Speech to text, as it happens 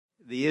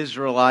The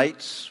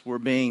Israelites were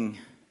being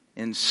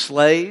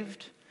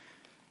enslaved,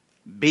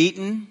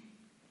 beaten,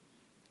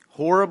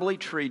 horribly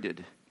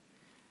treated.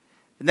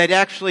 And they'd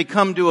actually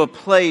come to a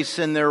place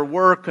in their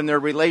work and their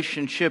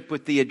relationship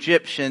with the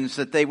Egyptians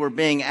that they were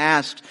being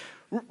asked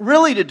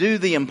really to do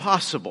the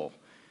impossible.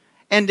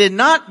 And in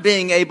not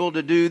being able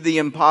to do the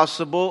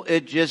impossible,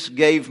 it just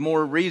gave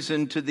more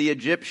reason to the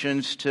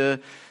Egyptians to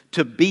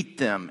beat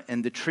them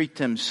and to treat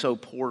them so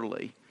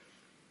poorly.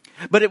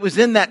 But it was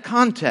in that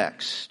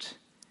context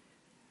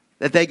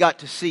that they got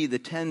to see the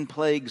 10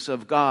 plagues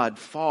of God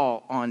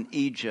fall on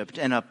Egypt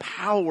and a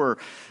power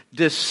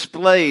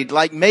displayed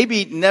like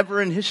maybe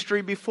never in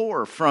history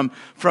before from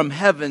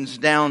heavens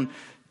down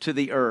to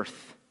the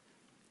earth.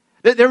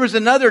 There was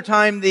another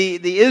time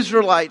the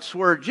Israelites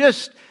were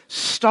just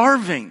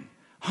starving,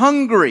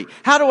 hungry.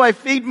 How do I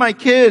feed my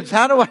kids?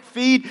 How do I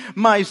feed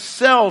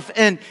myself?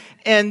 And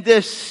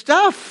this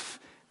stuff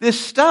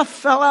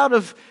fell out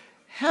of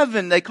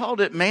heaven. They called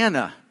it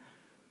manna.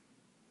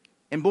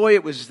 And boy,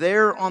 it was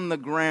there on the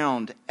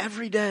ground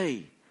every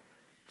day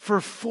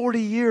for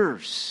 40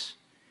 years.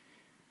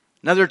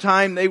 Another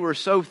time they were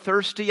so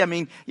thirsty. I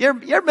mean, you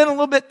ever been a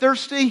little bit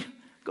thirsty?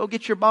 Go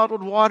get your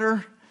bottled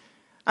water.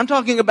 I'm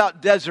talking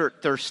about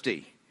desert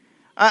thirsty.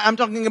 I'm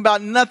talking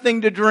about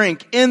nothing to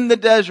drink in the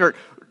desert.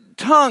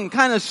 Tongue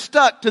kind of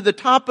stuck to the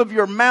top of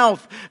your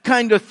mouth,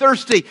 kind of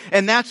thirsty.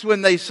 And that's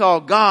when they saw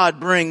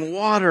God bring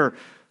water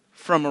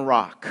from a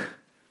rock.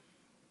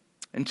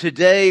 And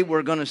today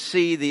we're going to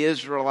see the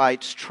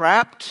Israelites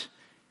trapped,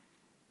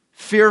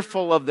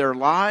 fearful of their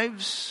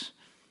lives.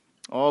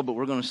 Oh, but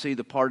we're going to see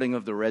the parting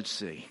of the Red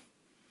Sea.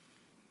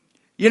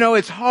 You know,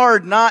 it's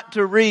hard not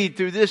to read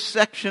through this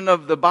section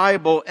of the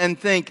Bible and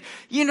think,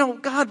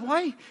 God,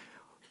 why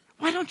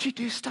don't you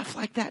do stuff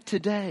like that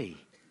today?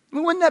 I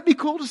mean, wouldn't that be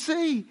cool to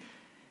see?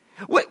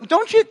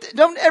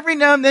 Don't every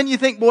now and then you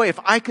think, boy, if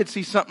I could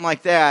see something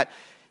like that.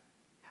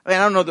 I mean,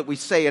 I don't know that we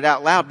say it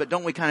out loud, but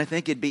don't we kind of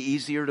think it'd be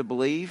easier to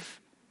believe?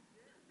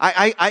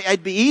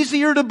 I'd be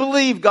easier to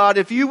believe, God,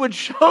 if you would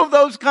show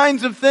those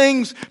kinds of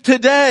things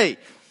today.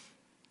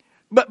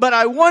 But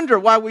I wonder,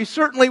 while we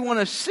certainly want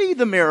to see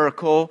the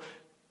miracle,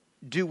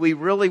 do we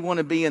really want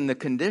to be in the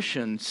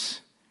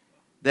conditions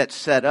that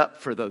set up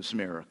for those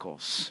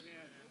miracles?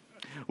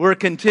 We're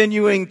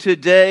continuing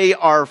today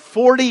our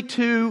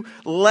 42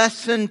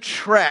 lesson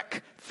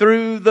trek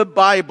through the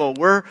Bible.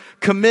 We're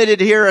committed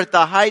here at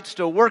the Heights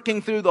to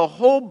working through the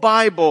whole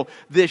Bible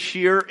this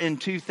year in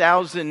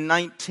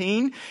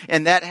 2019.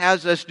 And that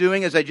has us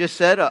doing, as I just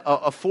said, a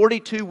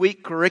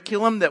 42-week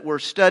curriculum that we're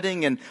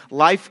studying in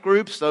life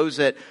groups, those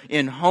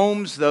in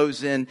homes,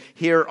 those in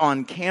here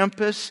on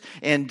campus.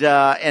 And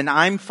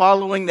I'm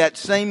following that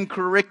same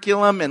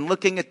curriculum and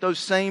looking at those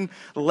same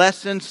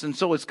lessons. And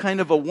so it's kind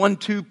of a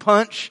 1-2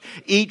 punch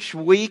each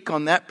week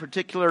on that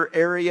particular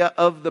area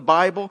of the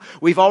Bible.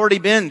 We've already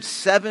been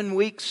 7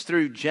 weeks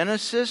through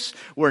Genesis.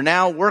 We're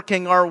now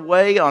working our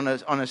way on a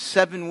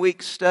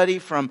 7-week study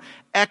from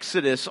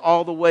Exodus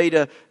all the way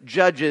to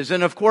Judges.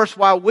 And of course,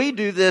 while we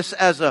do this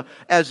as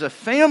a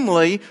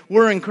family,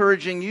 we're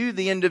encouraging you,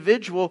 the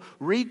individual,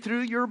 read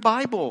through your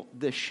Bible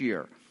this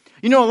year.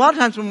 You know, a lot of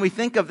times when we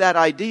think of that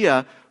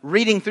idea,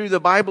 reading through the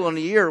Bible in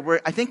a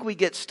year, I think we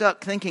get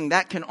stuck thinking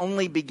that can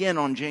only begin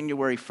on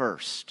January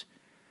 1st.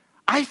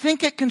 I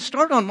think it can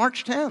start on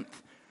March 10th.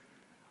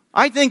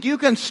 I think you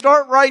can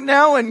start right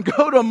now and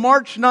go to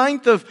March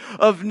 9th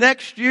of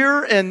next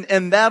year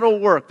and that'll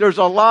work. There's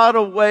a lot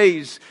of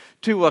ways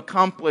to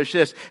accomplish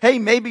this. Hey,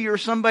 maybe you're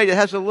somebody that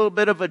has a little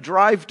bit of a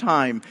drive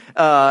time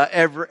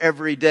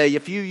every day.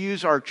 If you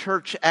use our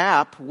church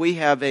app, we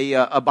have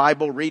a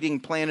Bible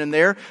reading plan in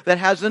there that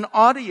has an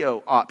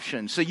audio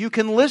option. So you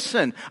can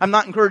listen. I'm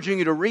not encouraging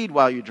you to read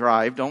while you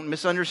drive. Don't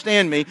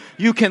misunderstand me.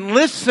 You can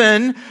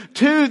listen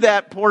to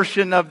that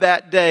portion of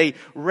that day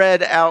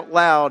read out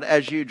loud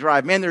as you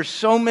drive. Man, there's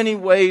so many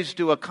ways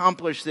to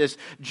accomplish this.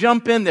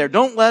 Jump in there.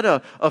 Don't let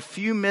a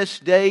few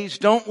missed days.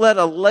 Don't let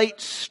a late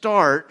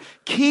start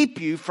keep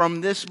you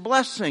from this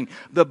blessing.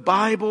 The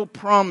Bible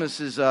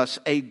promises us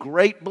a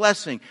great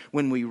blessing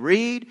when we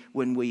read,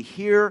 when we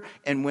hear,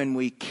 and when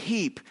we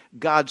keep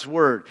God's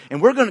Word.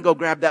 And we're going to go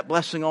grab that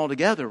blessing all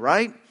together,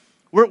 right?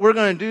 We're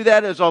going to do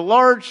that as a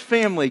large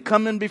family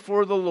coming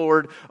before the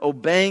Lord,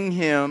 obeying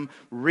Him,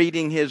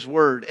 reading His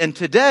Word. And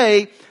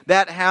today,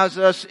 that has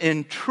us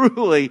in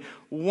truly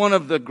one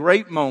of the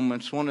great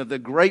moments, one of the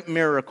great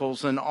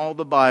miracles in all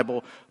the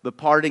Bible, the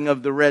parting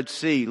of the Red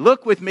Sea.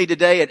 Look with me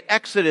today at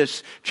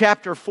Exodus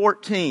chapter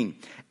 14.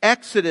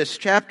 Exodus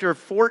chapter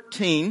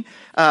 14,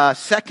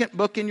 second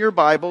book in your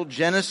Bible,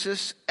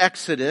 Genesis,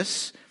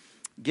 Exodus.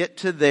 Get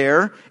to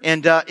there.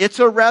 And it's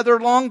a rather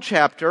long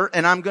chapter,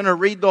 and I'm going to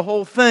read the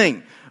whole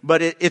thing.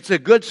 But it's a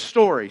good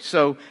story.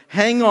 So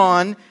hang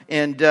on,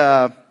 and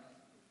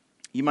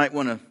you might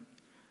want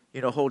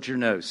to hold your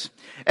nose.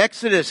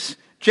 Exodus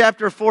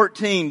chapter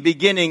 14,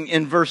 beginning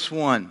in verse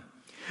 1.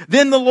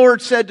 Then the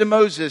Lord said to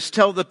Moses,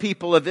 "Tell the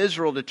people of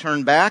Israel to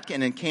turn back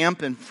and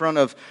encamp in front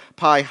of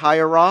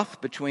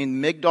Pi-hahiroth,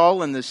 between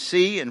Migdol and the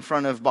sea, in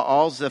front of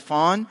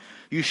Baal-zephon.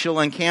 You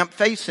shall encamp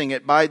facing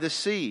it by the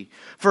sea.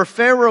 For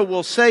Pharaoh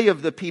will say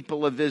of the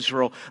people of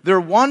Israel, they're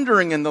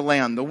wandering in the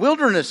land. The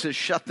wilderness has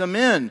shut them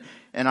in.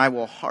 And I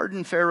will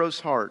harden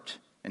Pharaoh's heart,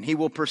 and he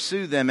will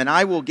pursue them. And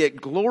I will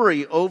get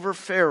glory over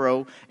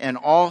Pharaoh and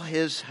all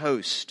his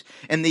host.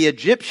 And the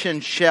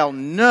Egyptians shall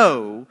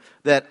know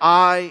that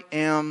I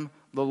am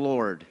the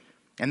Lord.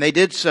 And they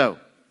did so.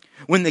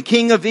 When the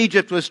king of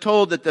Egypt was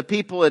told that the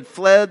people had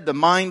fled, the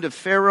mind of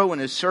Pharaoh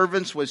and his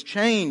servants was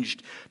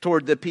changed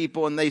toward the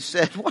people. And they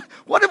said,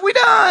 what have we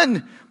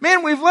done?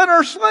 Man, we've let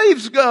our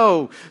slaves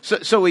go.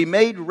 So he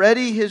made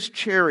ready his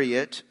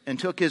chariot and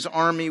took his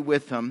army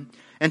with him,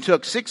 and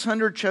took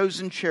 600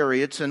 chosen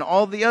chariots and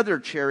all the other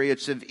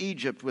chariots of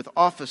Egypt with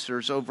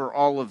officers over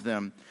all of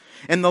them.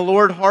 And the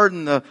Lord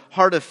hardened the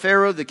heart of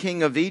Pharaoh, the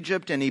king of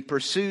Egypt, and he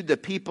pursued the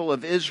people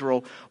of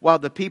Israel while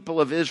the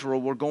people of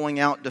Israel were going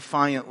out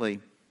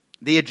defiantly.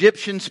 The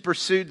Egyptians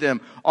pursued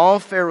them, all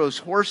Pharaoh's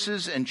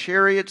horses and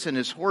chariots and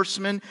his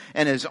horsemen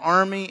and his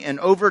army, and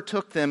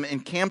overtook them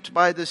and camped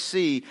by the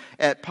sea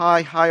at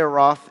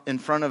Pi-Hahiroth in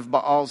front of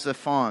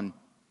Baal-Zephon.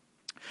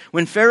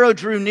 When Pharaoh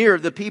drew near,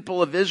 the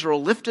people of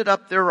Israel lifted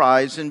up their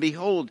eyes, and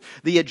behold,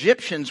 the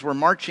Egyptians were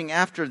marching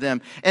after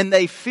them, and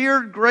they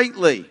feared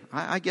greatly.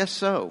 I guess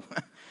so.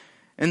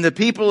 And the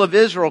people of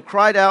Israel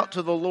cried out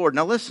to the Lord.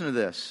 Now listen to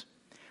this.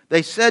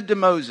 They said to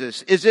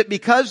Moses, is it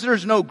because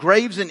there's no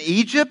graves in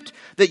Egypt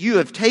that you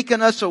have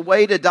taken us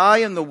away to die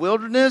in the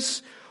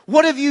wilderness?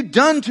 What have you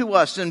done to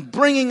us in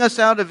bringing us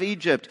out of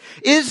Egypt?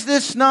 Is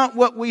this not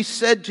what we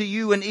said to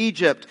you in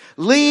Egypt?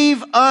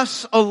 Leave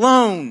us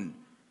alone,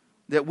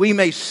 that we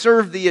may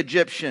serve the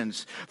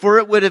Egyptians. For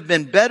it would have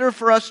been better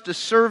for us to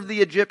serve the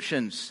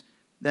Egyptians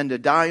than to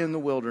die in the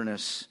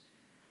wilderness.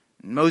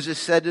 And Moses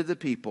said to the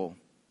people,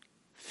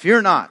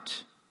 fear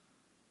not,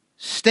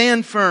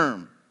 stand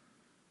firm,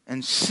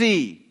 and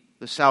see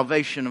the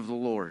salvation of the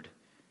Lord,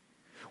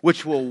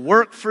 which will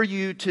work for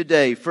you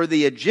today. For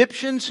the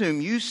Egyptians whom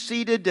you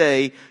see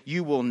today,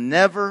 you will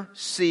never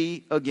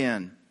see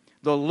again.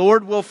 The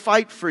Lord will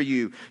fight for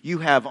you. You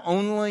have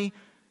only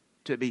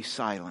to be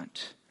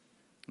silent.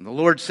 And the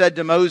Lord said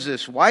to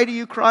Moses, why do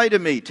you cry to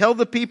me? Tell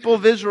the people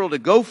of Israel to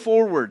go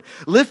forward.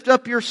 Lift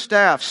up your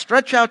staff.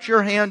 Stretch out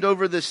your hand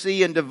over the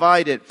sea and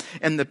divide it.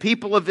 And the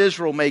people of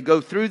Israel may go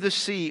through the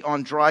sea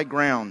on dry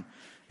ground.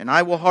 And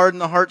I will harden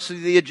the hearts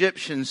of the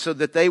Egyptians so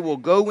that they will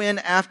go in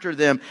after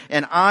them.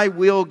 And I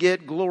will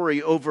get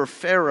glory over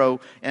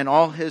Pharaoh and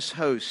all his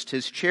host,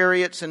 his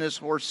chariots and his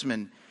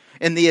horsemen.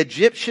 And the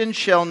Egyptians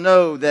shall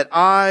know that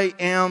I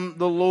am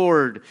the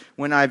Lord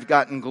when I've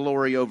gotten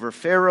glory over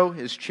Pharaoh,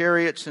 his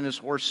chariots and his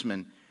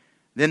horsemen.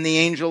 Then the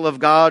angel of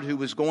God who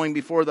was going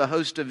before the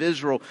host of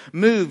Israel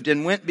moved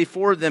and went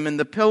before them. And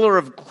the pillar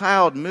of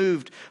cloud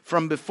moved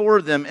from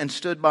before them and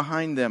stood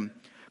behind them,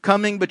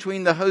 coming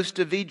between the host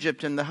of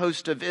Egypt and the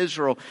host of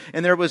Israel.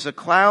 And there was a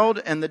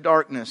cloud and the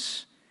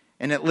darkness,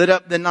 and it lit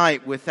up the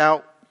night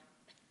without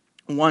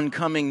one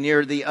coming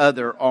near the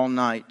other all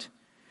night.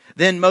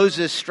 Then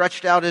Moses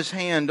stretched out his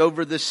hand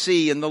over the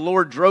sea, and the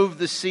Lord drove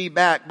the sea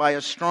back by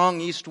a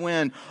strong east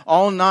wind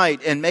all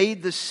night, and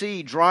made the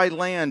sea dry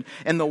land,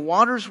 and the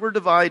waters were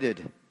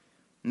divided.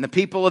 And the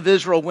people of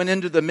Israel went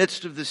into the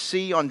midst of the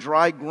sea on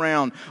dry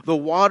ground, the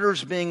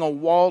waters being a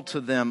wall to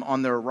them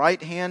on their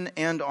right hand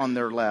and on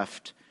their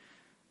left.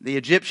 The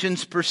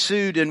Egyptians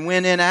pursued and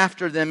went in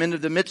after them into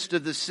the midst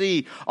of the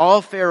sea,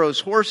 all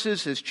Pharaoh's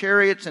horses, his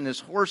chariots, and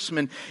his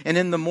horsemen. And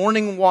in the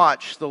morning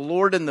watch, the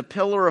Lord in the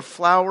pillar of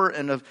flour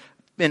and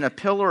in a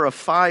pillar of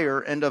fire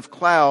and of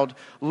cloud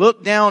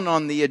looked down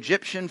on the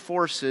Egyptian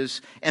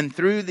forces and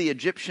threw the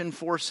Egyptian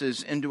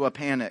forces into a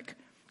panic,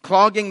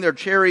 clogging their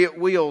chariot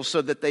wheels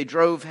so that they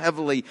drove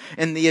heavily.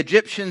 And the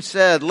Egyptians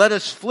said, let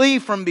us flee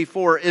from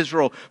before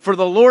Israel, for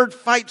the Lord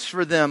fights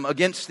for them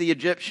against the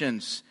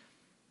Egyptians.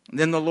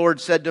 Then the Lord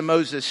said to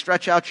Moses,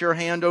 stretch out your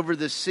hand over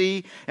the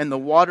sea, and the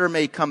water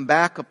may come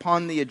back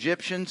upon the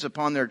Egyptians,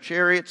 upon their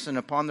chariots, and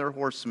upon their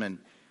horsemen.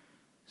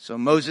 So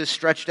Moses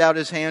stretched out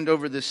his hand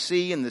over the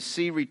sea, and the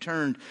sea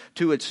returned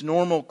to its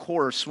normal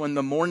course when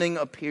the morning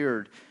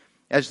appeared.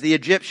 As the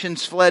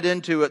Egyptians fled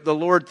into it, the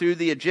Lord threw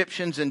the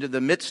Egyptians into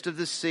the midst of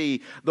the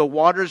sea. The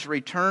waters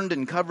returned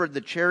and covered the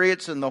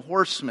chariots and the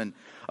horsemen.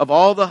 Of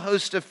all the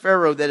host of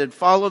Pharaoh that had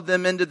followed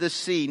them into the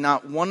sea,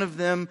 not one of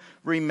them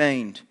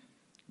remained.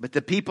 But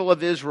the people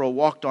of Israel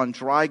walked on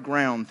dry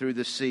ground through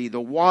the sea,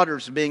 the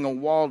waters being a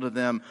wall to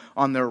them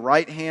on their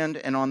right hand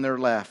and on their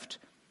left.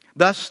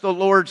 Thus the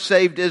Lord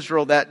saved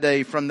Israel that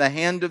day from the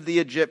hand of the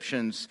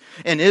Egyptians.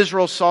 And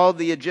Israel saw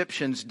the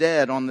Egyptians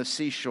dead on the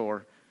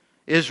seashore.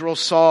 Israel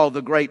saw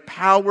the great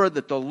power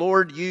that the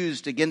Lord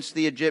used against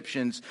the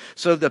Egyptians.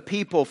 So the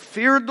people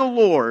feared the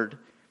Lord,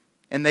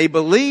 and they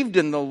believed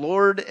in the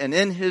Lord and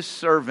in his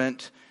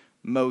servant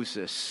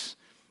Moses.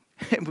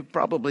 We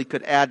probably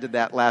could add to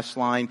that last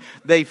line.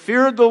 They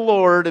feared the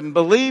Lord and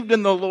believed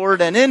in the Lord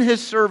and in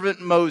his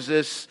servant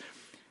Moses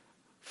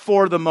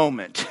for the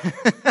moment.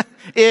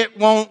 It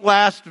won't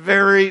last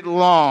very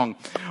long.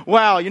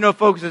 Wow,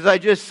 folks, as I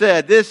just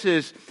said, this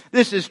is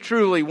This is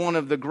truly one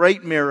of the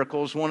great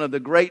miracles, one of the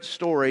great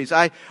stories.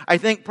 I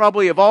think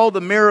probably of all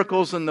the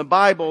miracles in the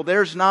Bible,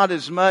 there's not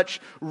as much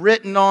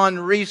written on,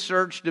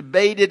 researched,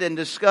 debated, and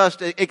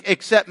discussed,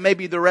 except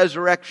maybe the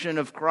resurrection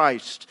of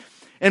Christ.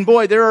 And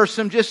boy, there are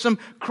some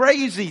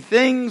crazy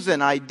things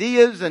and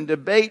ideas and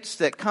debates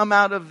that come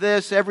out of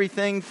this.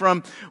 Everything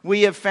from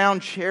we have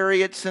found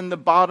chariots in the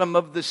bottom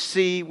of the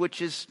sea, which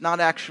is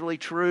not actually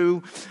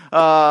true.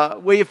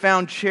 We have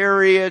found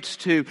chariots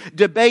to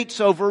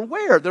debates over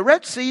where. The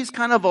Red Sea is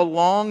kind of a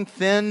long,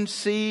 thin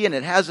sea, and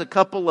it has a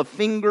couple of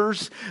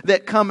fingers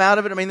that come out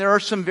of it. I mean, there are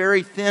some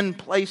very thin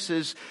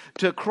places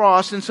to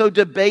cross, and so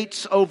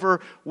debates over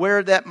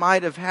where that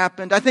might have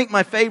happened. I think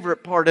my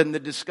favorite part in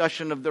the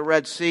discussion of the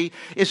Red Sea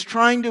is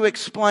trying to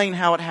explain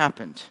how it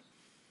happened.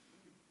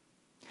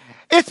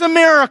 It's a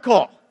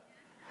miracle.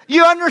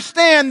 You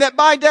understand that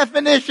by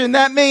definition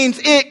that means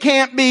it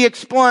can't be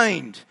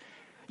explained.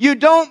 You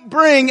don't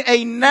bring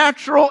a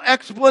natural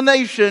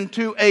explanation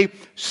to a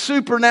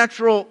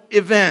supernatural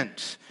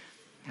event.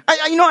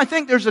 I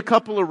think there's a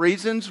couple of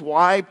reasons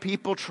why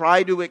people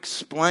try to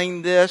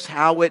explain this,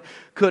 how it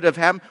could have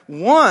happened.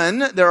 One,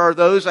 there are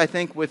those, I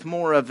think, with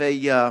more of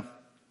a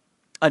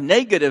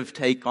negative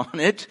take on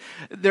it.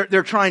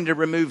 They're trying to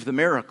remove the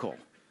miracle.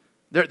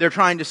 They're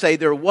trying to say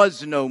there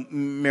was no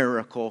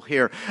miracle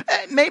here.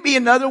 Maybe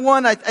another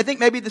one, I think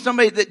maybe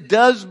somebody that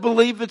does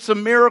believe it's a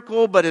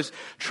miracle, but is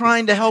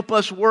trying to help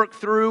us work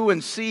through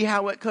and see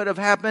how it could have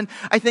happened.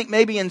 I think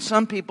maybe in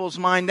some people's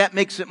mind that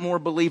makes it more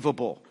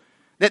believable.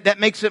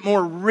 That makes it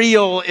more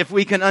real if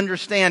we can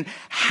understand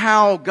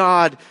how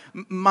God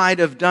might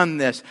have done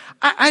this.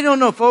 I don't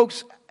know,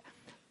 folks.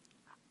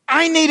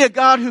 I need a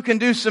God who can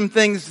do some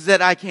things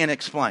that I can't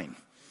explain.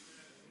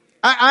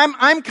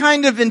 I'm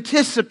kind of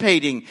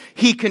anticipating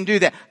He can do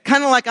that.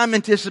 Kind of like I'm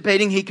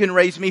anticipating He can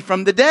raise me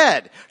from the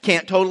dead.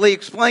 Can't totally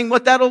explain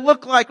what that'll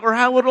look like or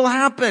how it'll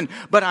happen.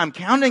 But I'm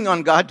counting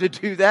on God to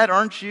do that,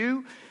 aren't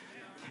you?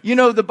 You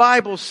know, the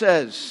Bible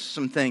says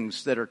some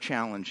things that are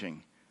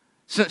challenging.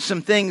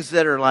 Some things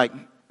that are like,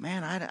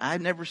 man,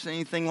 I've never seen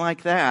anything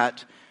like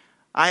that.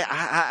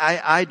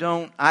 I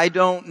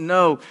don't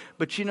know.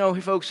 But you know,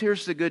 folks,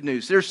 here's the good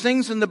news. There's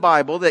things in the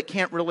Bible that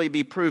can't really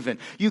be proven.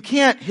 You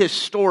can't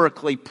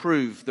historically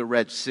prove the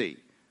Red Sea.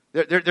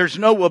 There's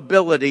no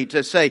ability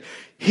to say,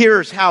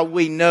 here's how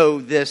we know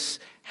this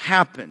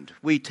happened.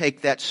 We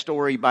take that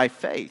story by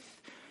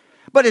faith.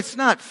 But it's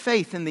not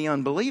faith in the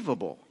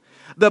unbelievable.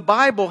 The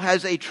Bible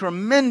has a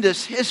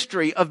tremendous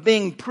history of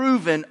being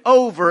proven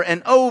over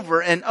and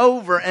over and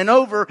over and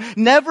over,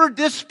 never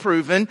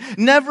disproven,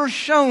 never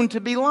shown to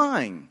be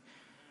lying.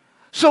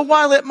 So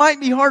while it might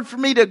be hard for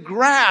me to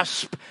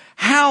grasp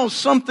how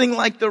something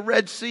like the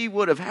Red Sea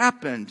would have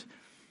happened,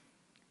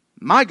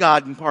 my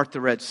God can part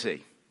the Red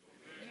Sea.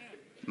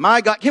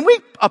 My God. Can we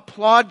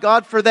applaud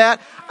God for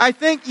that? I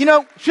think,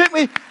 shouldn't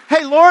we?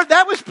 Hey, Lord,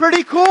 that was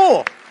pretty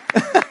cool.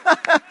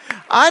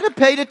 I'd have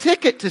paid a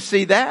ticket to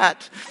see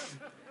that.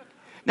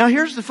 Now,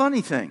 here's the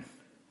funny thing.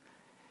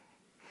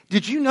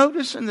 Did you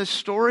notice in the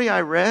story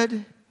I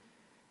read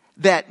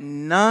that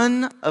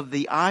none of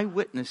the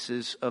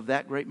eyewitnesses of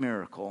that great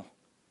miracle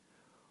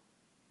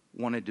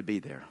wanted to be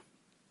there?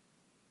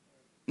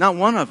 Not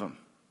one of them.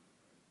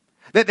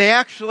 That they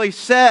actually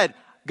said,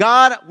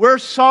 God, we're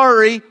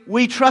sorry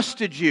we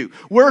trusted you.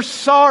 We're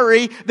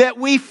sorry that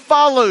we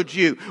followed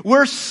you.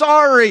 We're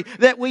sorry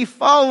that we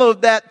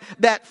followed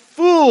that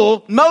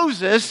fool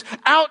Moses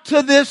out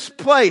to this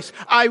place.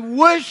 I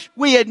wish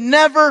we had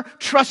never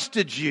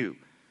trusted you.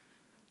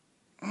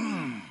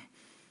 You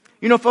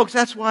know, folks,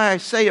 that's why I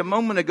say a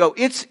moment ago,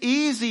 it's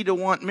easy to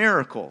want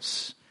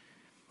miracles.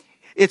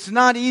 It's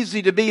not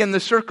easy to be in the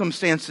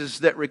circumstances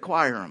that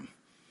require them.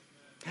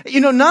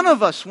 You know, none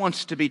of us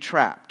wants to be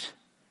trapped.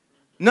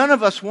 None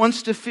of us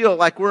wants to feel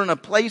like we're in a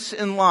place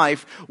in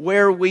life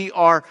where we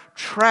are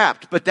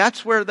trapped. But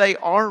that's where they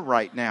are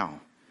right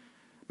now.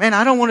 Man,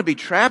 I don't want to be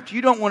trapped.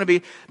 You don't want to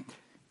be...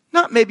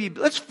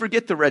 let's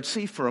forget the Red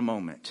Sea for a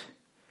moment.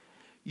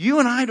 You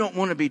and I don't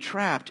want to be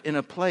trapped in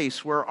a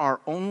place where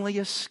our only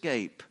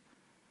escape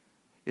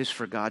is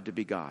for God to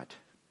be God.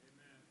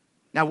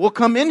 Now, we'll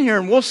come in here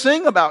and we'll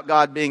sing about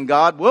God being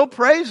God. We'll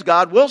praise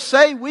God. We'll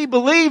say we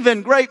believe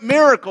in great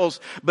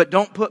miracles. But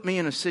don't put me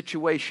in a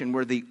situation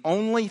where the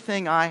only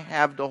thing I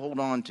have to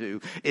hold on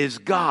to is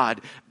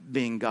God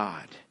being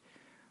God.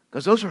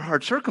 Because those are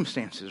hard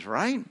circumstances,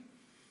 right?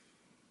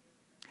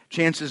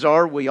 Chances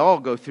are we all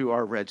go through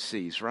our Red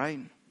Seas, right?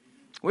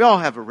 We all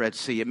have a Red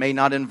Sea. It may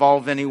not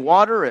involve any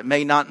water. It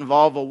may not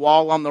involve a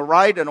wall on the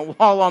right and a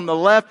wall on the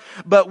left.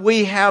 But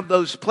we have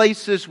those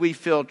places we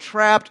feel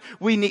trapped.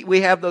 We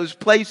have those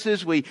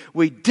places we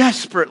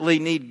desperately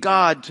need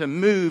God to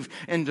move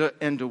and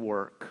to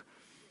work.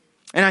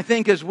 And I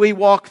think as we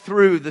walk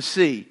through the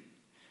sea,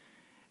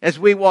 as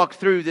we walk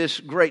through this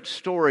great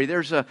story,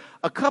 there's a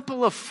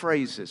couple of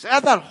phrases.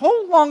 That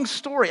whole long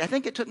story, I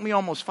think it took me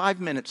almost 5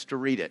 minutes to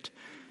read it.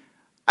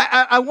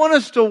 I want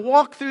us to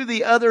walk through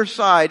the other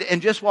side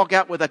and just walk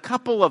out with a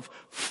couple of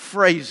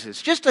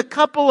phrases. Just a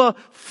couple of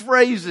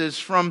phrases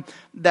from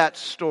that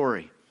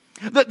story.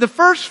 The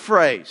first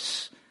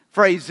phrase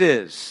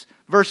is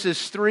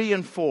verses 3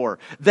 and 4.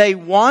 They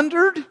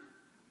wandered,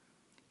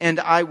 and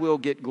I will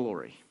get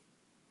glory.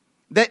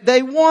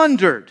 They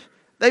wandered.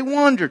 They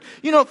wandered.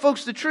 You know,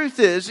 folks, the truth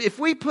is, if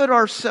we put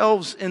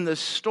ourselves in the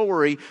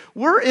story,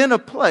 we're in a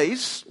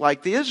place,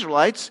 like the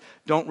Israelites,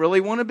 don't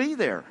really want to be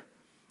there.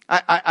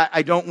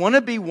 I don't want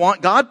to be.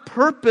 God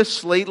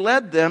purposely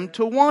led them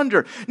to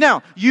wander.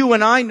 Now, you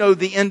and I know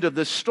the end of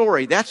the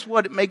story. That's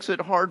what makes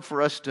it hard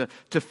for us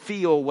to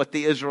feel what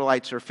the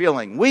Israelites are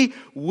feeling.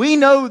 We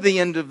know the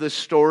end of the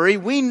story.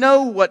 We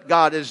know what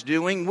God is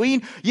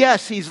doing.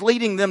 Yes, He's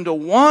leading them to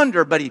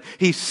wander, but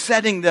He's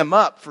setting them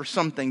up for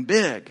something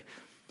big.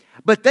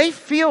 But they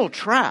feel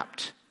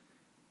trapped.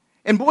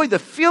 And boy, the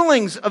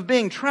feelings of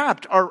being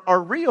trapped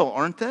are real,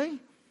 aren't they?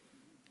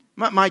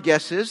 My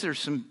guess is there's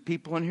some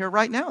people in here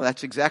right now.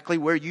 That's exactly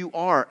where you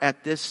are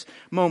at this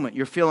moment.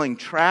 You're feeling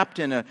trapped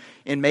in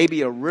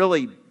maybe a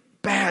really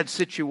bad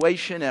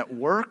situation at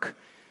work.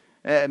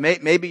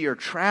 Maybe you're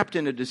trapped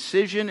in a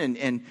decision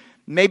and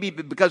maybe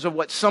because of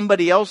what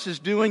somebody else is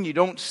doing, you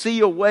don't see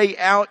a way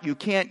out. You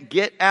can't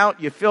get out.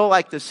 You feel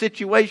like the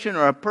situation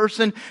or a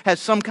person has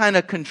some kind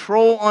of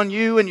control on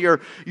you, and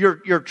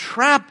you're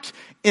trapped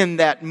in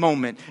that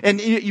moment. And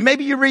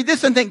maybe you read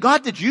this and think,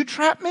 God, did you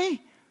trap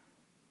me?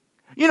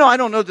 You know, I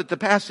don't know that the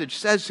passage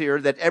says here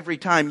that every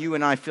time you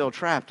and I feel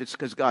trapped, it's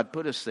because God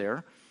put us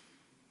there.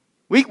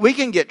 We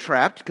can get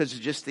trapped because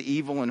of just the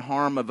evil and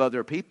harm of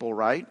other people,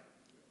 right?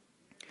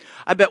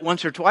 I bet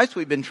once or twice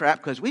we've been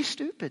trapped because we're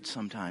stupid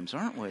sometimes,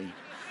 aren't we?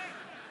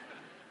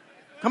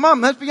 Come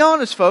on, let's be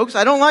honest, folks.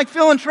 I don't like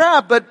feeling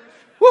trapped, but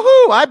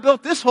woohoo, I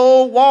built this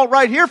whole wall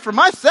right here for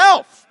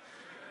myself.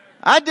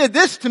 I did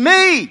this to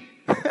me.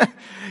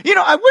 You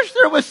know, I wish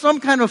there was some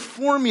kind of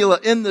formula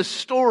in the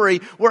story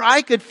where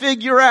I could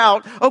figure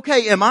out,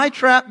 okay, am I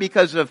trapped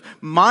because of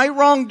my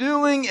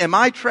wrongdoing? Am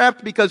I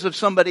trapped because of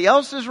somebody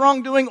else's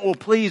wrongdoing? Oh,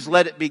 please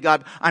let it be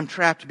God. I'm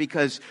trapped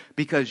because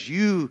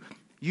you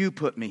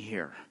put me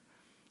here.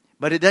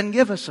 But it doesn't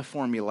give us a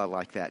formula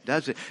like that,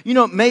 does it? You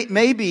know,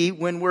 maybe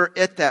when we're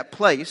at that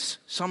place,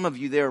 some of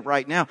you there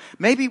right now,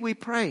 maybe we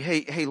pray,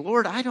 hey,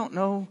 Lord, I don't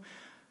know.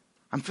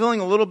 I'm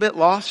feeling a little bit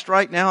lost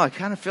right now. I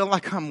kind of feel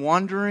like I'm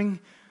wandering.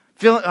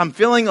 I'm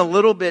feeling a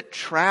little bit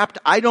trapped.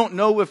 I don't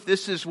know if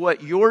this is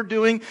what you're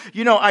doing.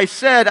 You know, I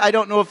said, I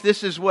don't know if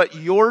this is what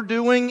you're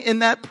doing in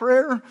that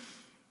prayer.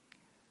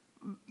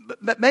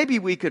 But maybe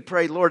we could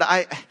pray, Lord,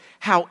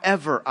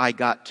 however I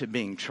got to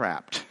being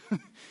trapped,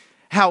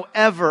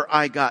 however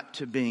I got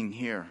to being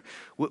here,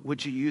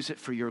 would you use it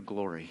for your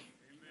glory?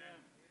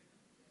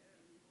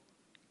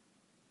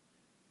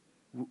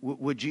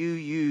 Would you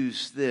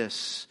use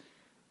this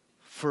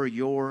for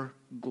your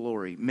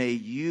glory? May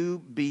you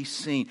be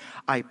seen.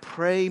 I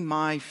pray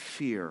my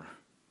fear.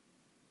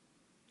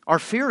 Our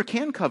fear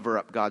can cover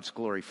up God's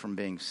glory from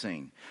being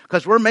seen.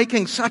 Because we're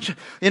making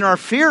in our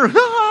fear,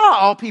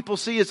 all people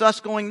see is us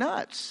going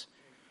nuts.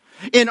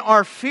 In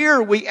our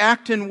fear, we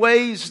act in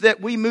ways that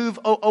we move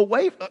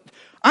away.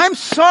 I'm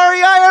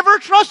sorry I ever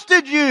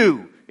trusted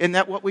you. Isn't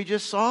that what we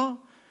just saw?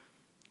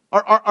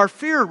 Our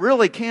fear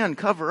really can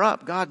cover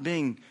up God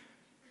being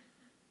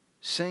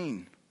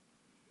seen.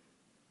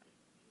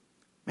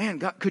 Man,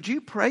 God, could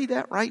you pray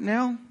that right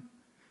now?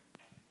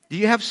 Do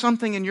you have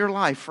something in your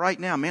life right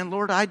now? Man,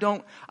 Lord, I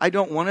don't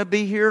want to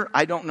be here.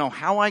 I don't know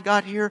how I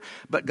got here,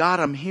 but God,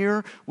 I'm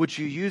here. Would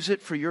you use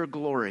it for your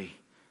glory?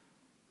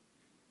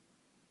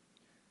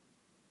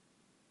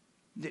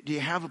 Do you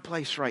have a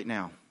place right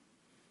now?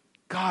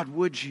 God,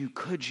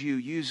 could you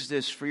use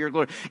this for your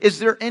glory? Is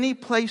there any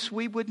place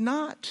we would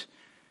not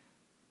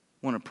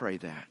want to pray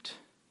that?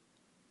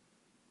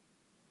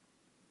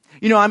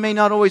 You know, I may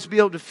not always be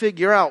able to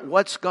figure out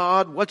what's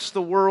God, what's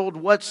the world,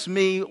 what's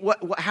me,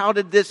 how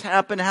did this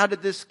happen, how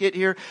did this get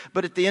here?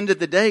 But at the end of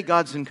the day,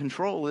 God's in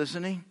control,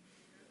 isn't He?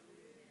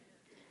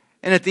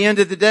 And at the end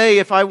of the day,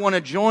 if I want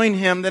to join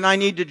Him, then I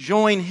need to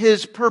join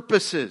His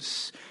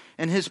purposes.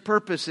 And His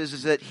purpose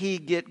is that He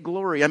get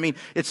glory. I mean,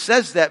 it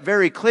says that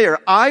very clear.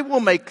 I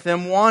will make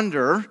them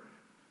wander,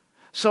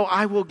 so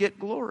I will get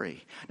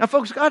glory. Now,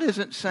 folks, God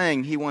isn't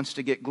saying He wants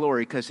to get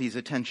glory because He's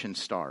attention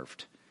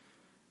starved.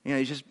 You know,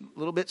 He's just a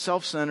little bit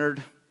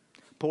self-centered,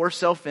 poor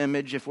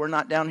self-image. If we're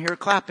not down here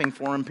clapping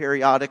for Him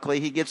periodically,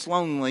 He gets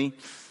lonely.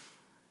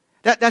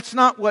 That's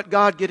not what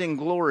God getting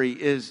glory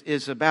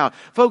is about.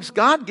 Folks,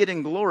 God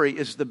getting glory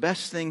is the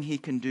best thing He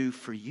can do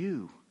for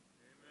you.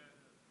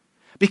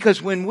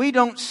 Because when we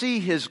don't see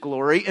His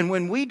glory and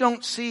when we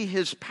don't see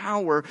His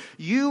power,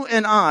 you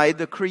and I,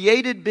 the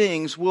created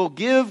beings, will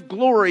give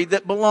glory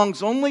that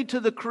belongs only to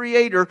the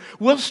Creator.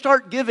 We'll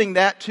start giving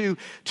that to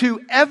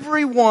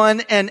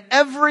everyone and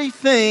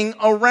everything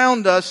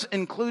around us,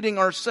 including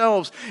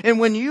ourselves. And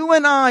when you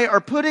and I are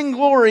putting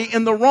glory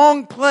in the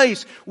wrong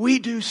place, we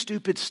do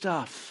stupid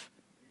stuff.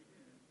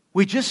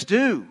 We just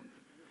do.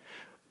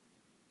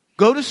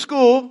 Go to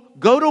school,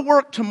 go to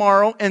work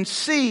tomorrow, and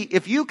see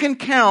if you can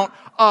count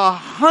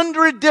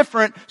 100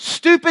 different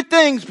stupid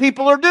things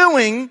people are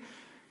doing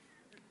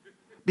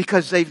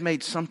because they've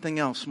made something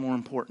else more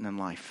important in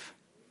life.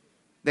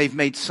 They've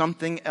made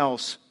something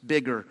else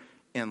bigger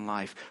in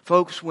life.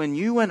 Folks, when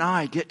you and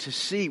I get to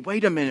see,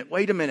 wait a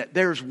minute,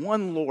 there's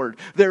one Lord,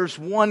 there's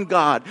one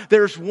God,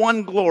 there's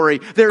one glory,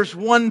 there's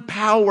one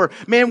power.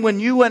 Man, when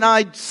you and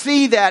I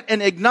see that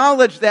and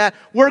acknowledge that,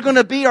 we're going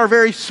to be our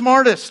very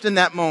smartest in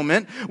that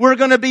moment. We're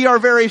going to be our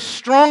very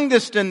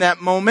strongest in that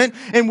moment.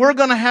 And we're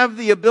going to have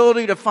the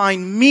ability to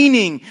find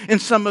meaning in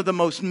some of the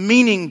most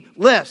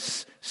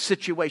meaningless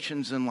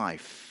situations in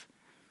life.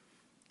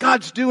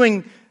 God's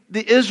doing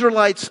the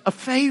Israelites a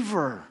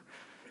favor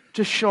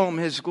to show them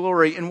His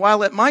glory. And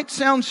while it might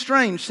sound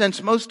strange,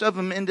 since most of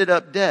them ended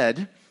up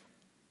dead,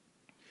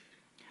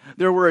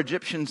 there were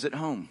Egyptians at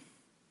home.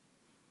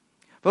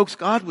 Folks,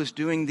 God was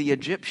doing the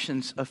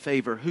Egyptians a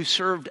favor, who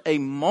served a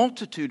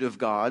multitude of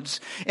gods,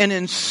 and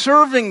in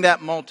serving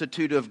that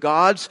multitude of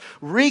gods,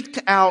 wreaked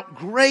out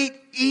great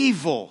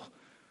evil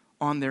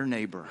on their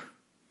neighbor.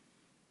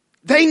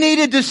 They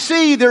needed to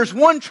see there's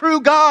one true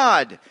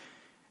God.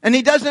 And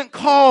He doesn't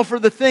call for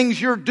the things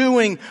you're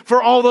doing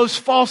for all those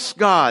false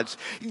gods.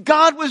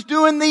 God was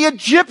doing the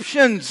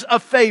Egyptians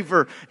a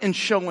favor in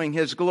showing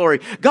His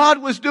glory.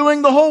 God was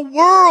doing the whole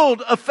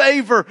world a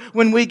favor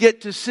when we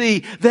get to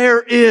see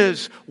there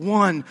is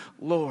one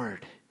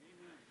Lord.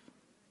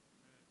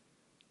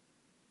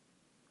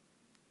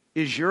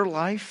 Is your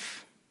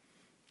life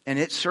and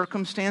its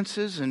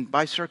circumstances, and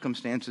by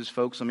circumstances,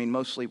 folks, I mean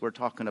mostly we're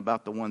talking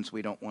about the ones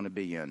we don't want to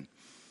be in.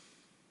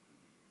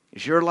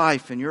 Is your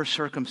life and your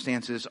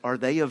circumstances, are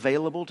they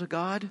available to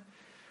God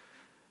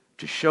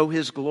to show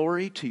His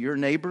glory to your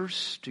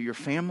neighbors, to your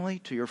family,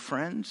 to your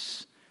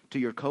friends, to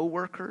your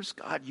co-workers?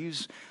 God, I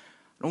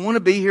don't want to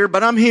be here,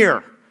 but I'm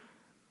here.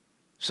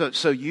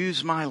 So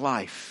use my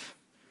life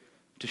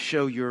to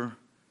show your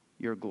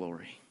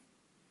glory.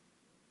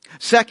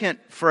 Second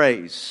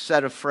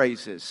set of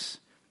phrases.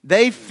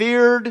 They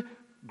feared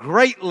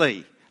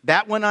greatly.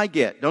 That one I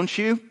get, don't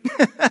you?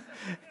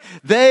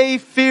 They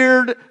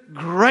feared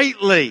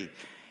greatly.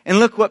 And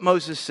look what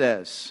Moses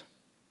says.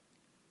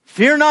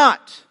 Fear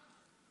not.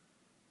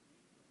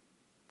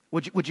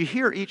 Would you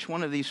hear each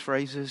one of these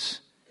phrases?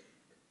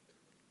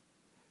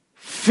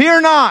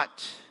 Fear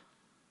not.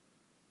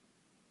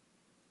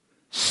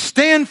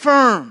 Stand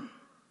firm.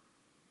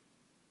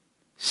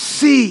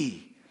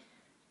 See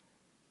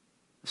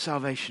the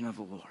salvation of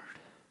the Lord.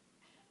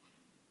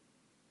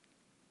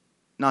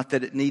 Not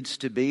that it needs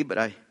to be, but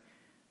I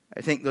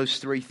think those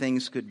three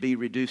things could be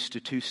reduced to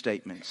two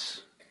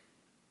statements.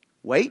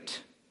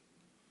 Wait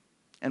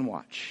and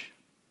watch.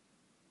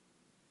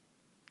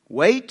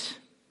 Wait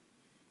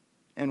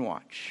and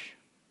watch.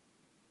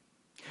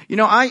 You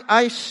know,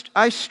 I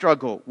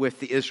struggle with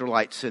the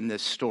Israelites in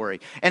this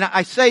story. And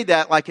I say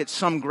that like it's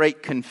some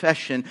great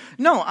confession.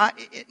 No,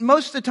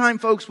 most of the time,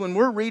 folks, when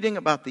we're reading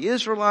about the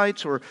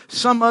Israelites or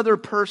some other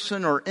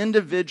person or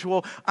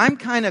individual, I'm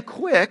kind of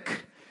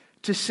quick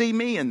to see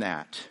me in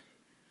that.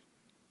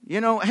 You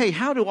know, hey,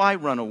 how do I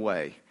run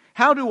away?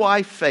 How do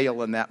I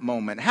fail in that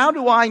moment? How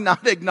do I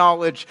not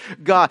acknowledge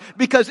God?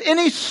 Because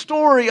any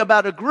story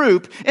about a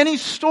group, any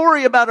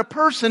story about a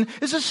person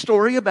is a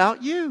story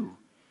about you.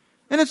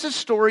 And it's a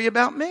story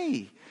about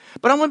me.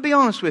 But I want to be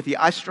honest with you.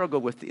 I struggle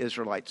with the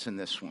Israelites in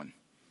this one.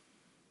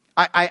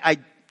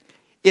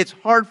 It's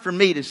hard for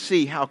me to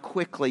see how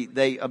quickly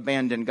they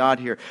abandoned God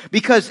here.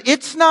 Because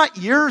it's not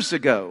years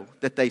ago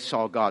that they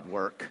saw God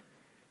work.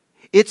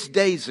 It's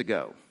days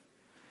ago.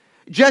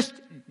 Just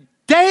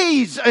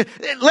days.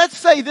 Let's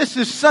say this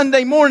is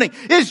Sunday morning.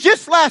 It's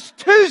just last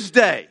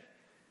Tuesday.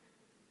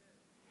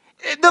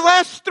 The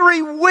last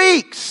 3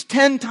 weeks,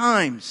 10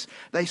 times,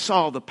 they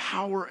saw the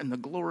power and the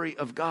glory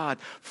of God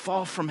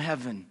fall from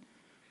heaven.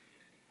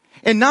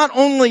 And not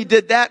only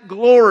did that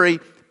glory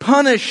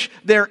punish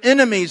their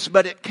enemies,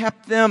 but it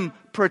kept them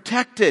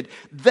protected.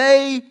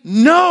 They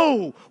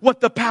know what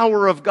the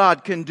power of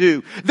God can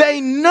do.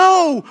 They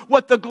know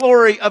what the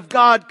glory of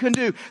God can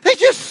do. They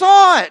just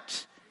saw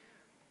it.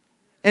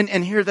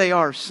 And here they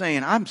are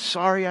saying, I'm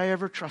sorry I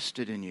ever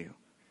trusted in you.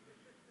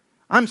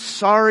 I'm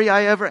sorry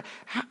I ever...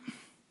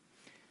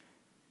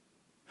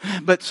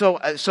 But so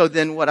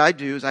then what I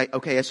do is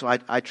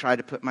I try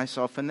to put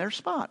myself in their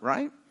spot,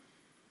 right?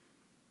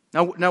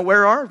 Now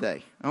where are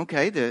they?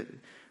 Okay,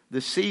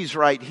 the sea's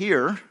right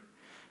here.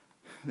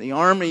 The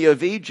army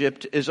of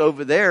Egypt is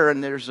over there,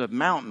 and there's a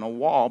mountain, a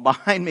wall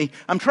behind me.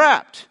 I'm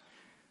trapped.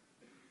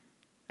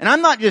 And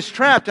I'm not just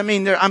trapped. I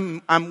mean,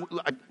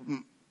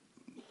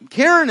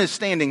 Karen is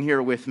standing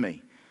here with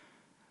me.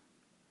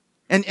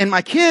 And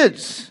my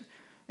kids.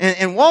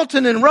 And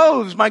Walton and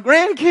Rose, my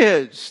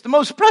grandkids. The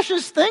most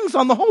precious things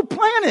on the whole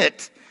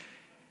planet.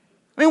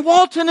 I mean,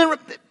 Walton and...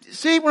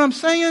 See what I'm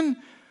saying?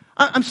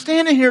 I'm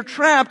standing here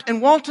trapped,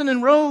 and Walton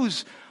and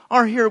Rose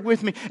are here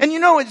with me. And you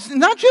know, it's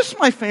not just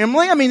my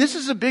family. I mean, this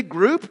is a big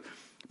group.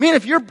 I mean,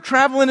 if you're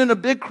traveling in a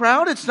big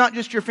crowd, it's not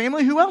just your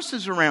family. Who else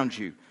is around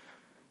you?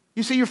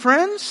 You see your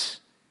friends?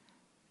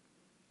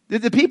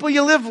 The people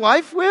you live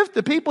life with?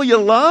 The people you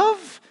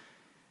love?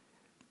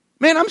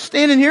 Man, I'm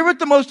standing here with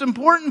the most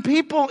important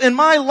people in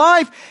my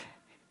life.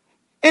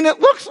 And it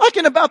looks like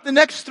in about the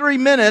next 3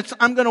 minutes,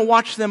 I'm going to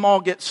watch them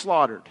all get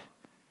slaughtered.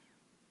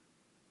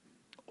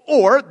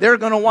 Or they're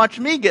going to watch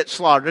me get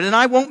slaughtered and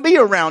I won't be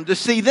around to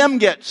see them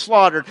get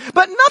slaughtered.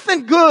 But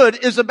nothing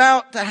good is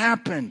about to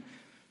happen.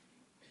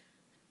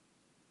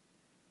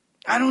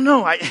 I don't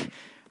know.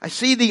 I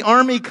see the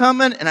army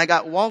coming and I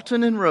got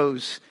Walton and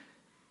Rose.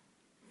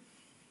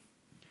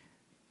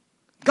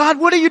 God,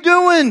 what are you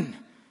doing?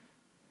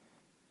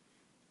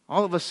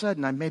 All of a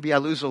sudden, maybe I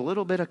lose a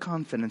little bit of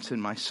confidence in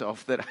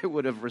myself that I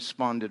would have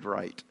responded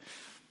right.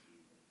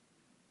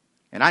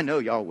 And I know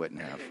y'all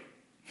wouldn't have.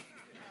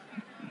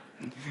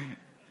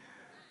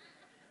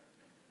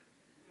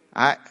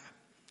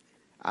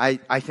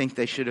 I think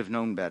they should have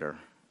known better.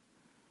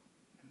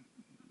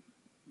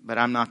 But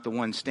I'm not the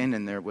one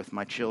standing there with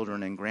my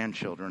children and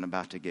grandchildren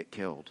about to get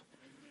killed.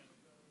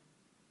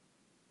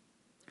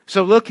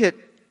 So look at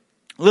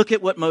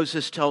what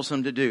Moses tells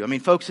them to do. I mean,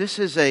 folks, this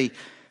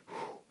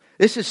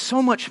is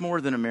so much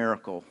more than a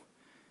miracle.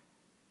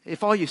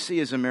 If all you see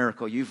is a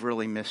miracle, you've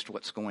really missed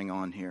what's going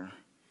on here.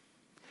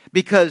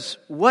 Because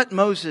what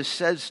Moses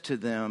says to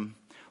them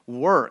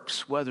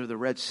works whether the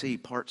Red Sea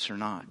parts or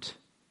not.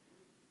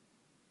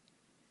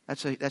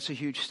 That's a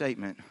huge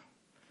statement.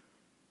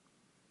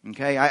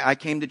 Okay, I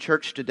came to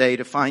church today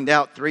to find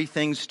out 3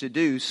 things to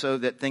do so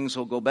that things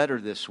will go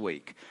better this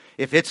week.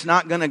 If it's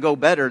not going to go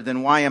better,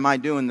 then why am I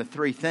doing the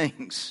 3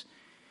 things?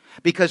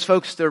 Because,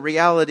 folks, the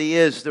reality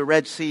is the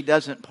Red Sea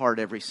doesn't part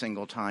every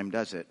single time,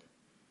 does it?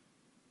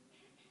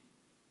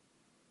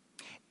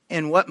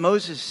 And what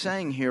Moses is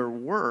saying here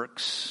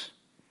works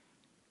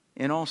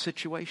in all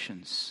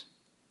situations.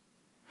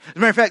 As a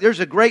matter of fact,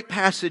 there's a great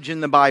passage in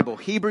the Bible,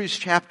 Hebrews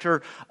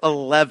chapter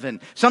 11.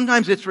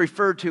 Sometimes it's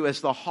referred to as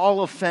the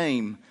Hall of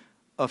Fame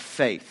of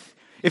faith.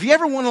 If you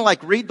ever want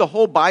to read the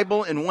whole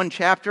Bible in one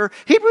chapter,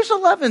 Hebrews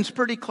 11 is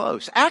pretty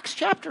close. Acts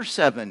chapter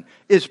 7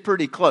 is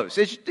pretty close.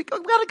 We've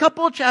got a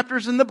couple of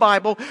chapters in the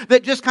Bible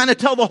that just kind of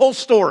tell the whole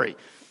story.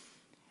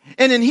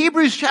 And in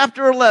Hebrews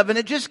chapter 11,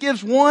 it just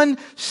gives one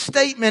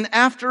statement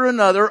after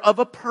another of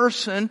a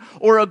person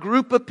or a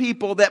group of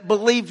people that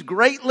believed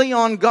greatly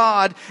on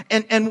God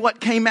and what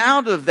came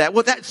out of that.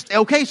 Well, that's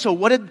okay. So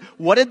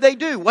what did they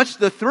do? What's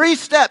the 3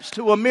 steps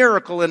to a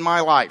miracle in my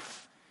life?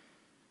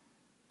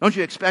 Don't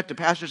you expect a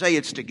pastor to say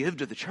it's to give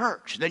to the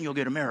church, then you'll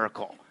get a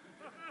miracle.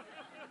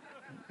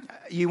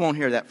 You won't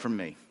hear that from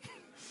me.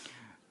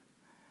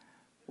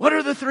 What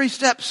are the 3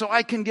 steps so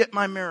I can get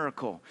my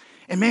miracle?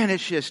 And man,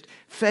 it's just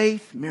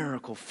faith,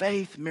 miracle,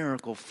 faith,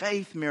 miracle,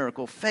 faith,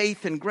 miracle,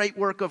 faith, and great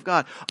work of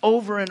God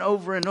over and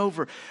over and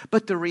over.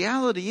 But the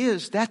reality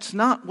is that's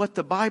not what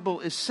the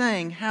Bible is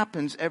saying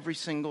happens every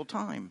single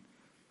time.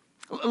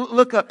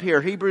 Look up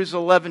here, Hebrews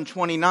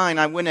 11:29.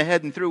 I went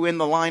ahead and threw in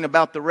the line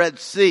about the Red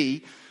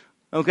Sea.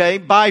 Okay,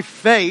 by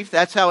faith,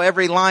 that's how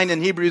every line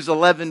in Hebrews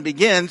 11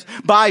 begins.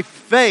 By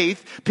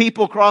faith,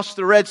 people crossed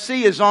the Red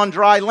Sea as on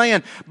dry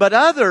land. But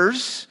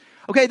others,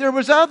 there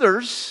was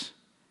others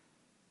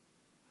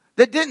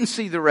that didn't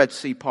see the Red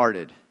Sea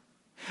parted.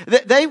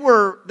 They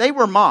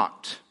were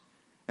mocked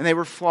and they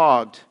were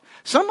flogged.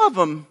 Some of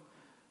them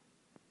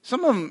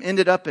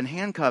ended up in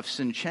handcuffs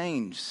and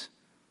chains.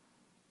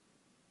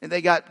 And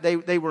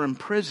they were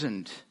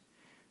imprisoned.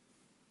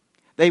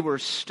 They were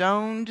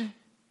stoned.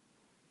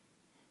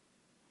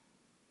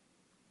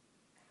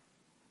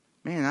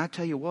 Man, I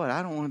tell you what,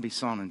 I don't want to be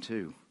sawn in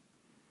two.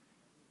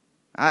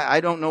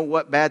 I don't know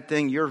what bad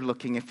thing you're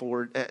looking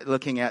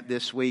at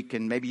this week,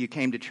 and maybe you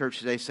came to church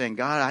today saying,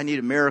 God, I need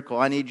a miracle.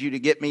 I need you to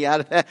get me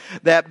out of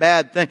that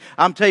bad thing.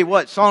 I'm telling you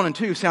what, sawn in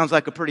two sounds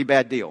like a pretty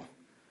bad deal.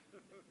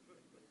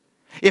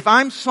 If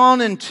I'm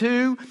sawn in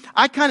two,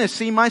 I kind of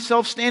see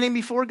myself standing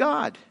before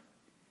God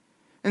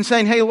and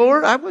saying, hey,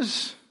 Lord, I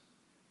was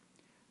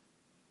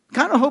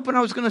kind of hoping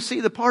I was going to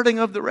see the parting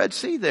of the Red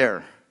Sea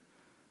there.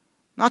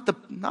 Not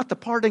the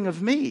parting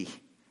of me.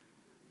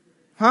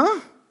 Huh?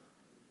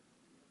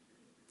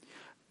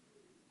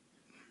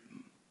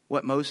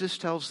 What Moses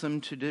tells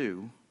them to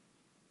do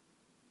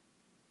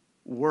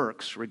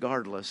works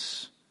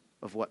regardless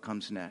of what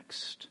comes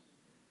next.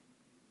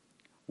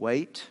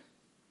 Wait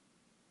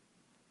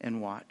and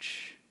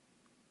watch.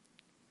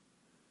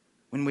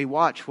 When we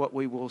watch, what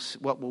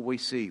will we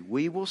see?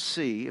 We will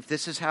see, if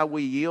this is how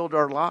we yield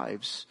our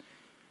lives,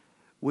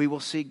 we will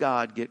see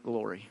God get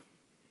glory.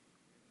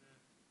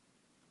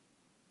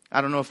 I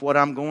don't know if what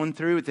I'm going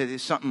through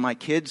is something my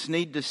kids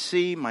need to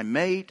see, my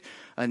mate,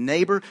 a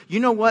neighbor.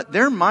 You know what?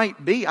 There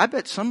might be, I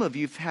bet some of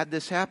you have had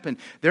this happen.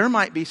 There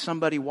might be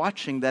somebody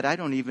watching that I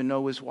don't even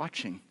know is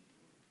watching.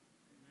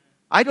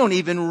 I don't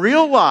even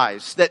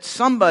realize that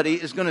somebody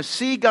is going to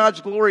see God's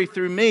glory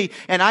through me.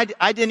 And I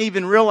didn't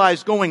even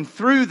realize going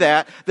through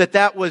that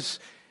was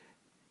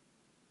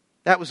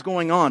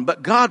going on.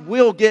 But God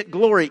will get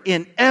glory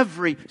in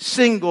every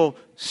single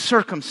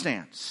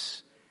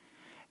circumstance.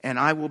 And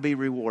I will be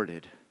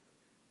rewarded.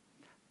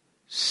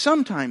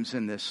 Sometimes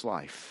in this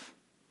life,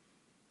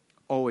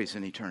 always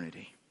in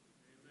eternity.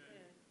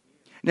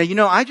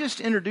 Now, I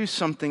just introduced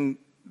something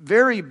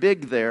very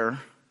big there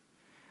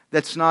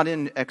that's not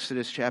in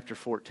Exodus chapter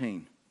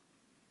 14.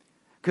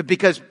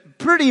 Because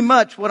pretty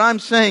much what I'm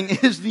saying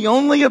is the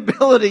only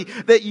ability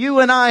that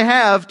you and I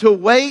have to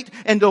wait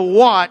and to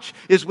watch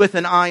is with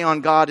an eye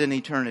on God in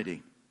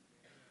eternity.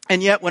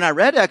 And yet when I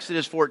read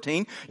Exodus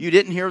 14, you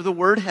didn't hear the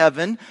word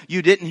heaven.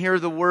 You didn't hear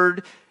the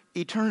word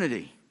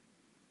eternity.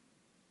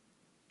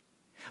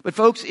 But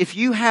folks, if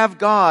you have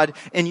God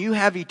and you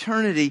have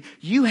eternity,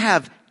 you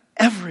have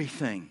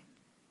everything.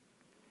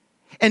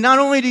 And not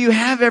only do you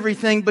have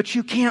everything, but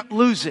you can't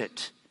lose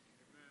it.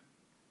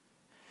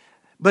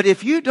 But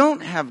if you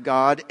don't have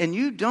God and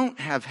you don't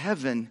have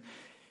heaven,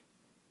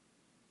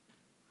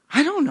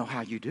 I don't know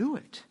how you do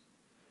it.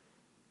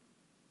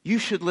 You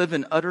should live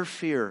in utter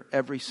fear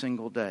every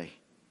single day.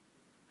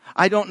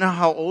 I don't know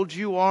how old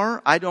you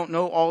are. I don't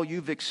know all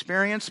you've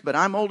experienced, but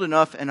I'm old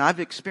enough and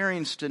I've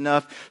experienced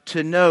enough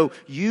to know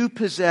you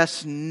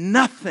possess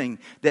nothing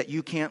that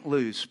you can't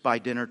lose by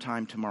dinner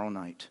time tomorrow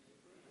night.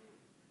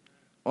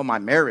 Well, my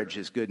marriage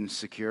is good and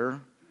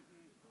secure.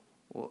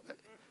 Well,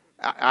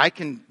 I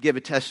can give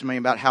a testimony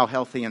about how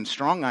healthy and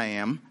strong I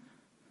am.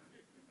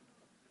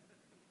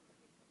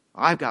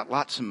 I've got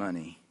lots of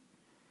money.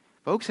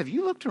 Folks, have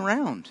you looked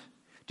around?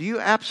 Do you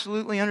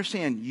absolutely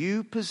understand?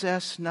 You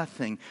possess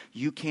nothing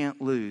you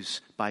can't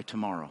lose by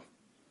tomorrow.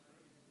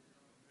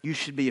 You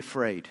should be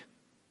afraid.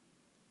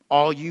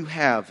 All you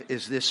have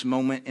is this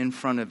moment in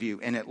front of you,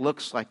 and it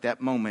looks like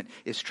that moment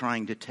is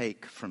trying to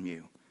take from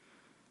you.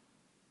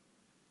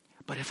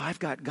 But if I've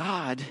got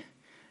God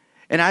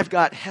and I've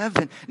got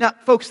heaven. Now,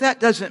 folks, that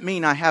doesn't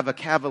mean I have a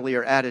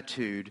cavalier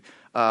attitude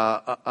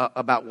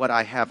about what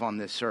I have on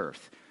this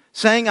earth.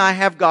 Saying I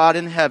have God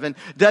in heaven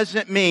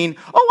doesn't mean,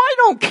 I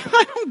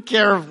don't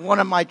care if one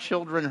of my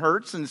children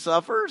hurts and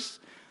suffers.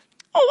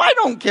 I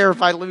don't care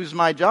if I lose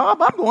my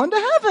job. I'm going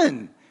to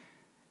heaven.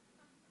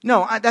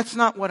 No, that's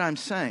not what I'm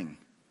saying.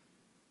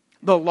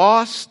 The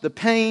loss, the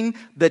pain,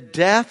 the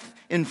death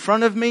in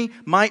front of me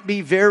might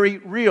be very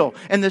real.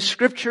 And the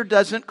Scripture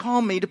doesn't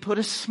call me to put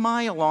a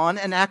smile on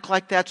and act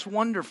like that's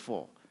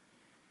wonderful.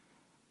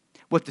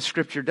 What the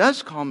Scripture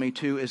does call me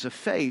to is a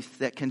faith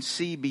that can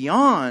see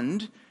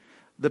beyond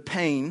the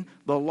pain,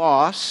 the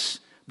loss,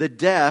 the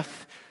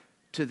death,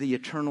 to the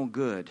eternal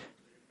good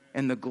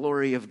and the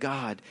glory of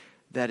God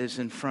that is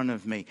in front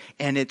of me.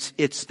 And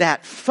it's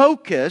that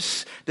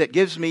focus that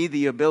gives me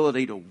the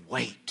ability to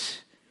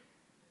wait.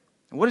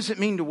 And what does it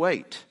mean to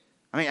wait?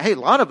 I mean, hey, a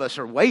lot of us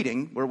are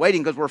waiting. We're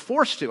waiting because we're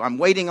forced to. I'm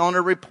waiting on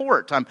a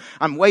report.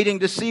 I'm waiting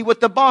to see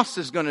what the boss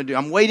is going to do.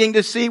 I'm waiting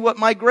to see what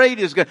my grade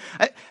is going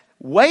to.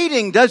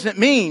 Waiting doesn't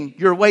mean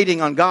you're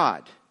waiting on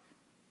God.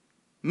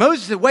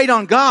 Moses said, wait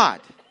on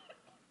God.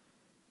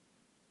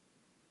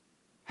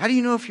 How do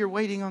you know if you're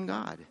waiting on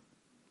God?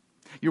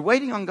 You're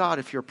waiting on God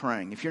if you're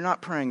praying. If you're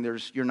not praying,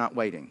 you're not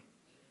waiting.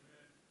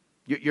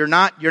 You're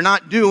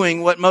not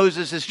doing what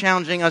Moses is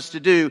challenging us to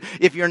do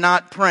if you're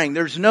not praying.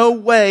 There's no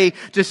way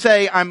to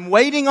say, I'm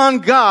waiting on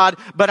God,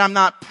 but I'm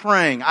not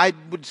praying. I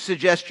would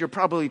suggest you're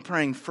probably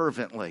praying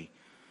fervently.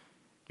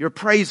 You're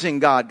praising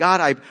God.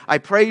 God, I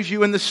praise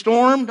you in the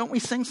storm. Don't we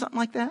sing something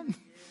like that?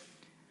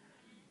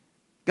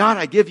 God,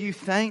 I give you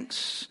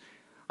thanks.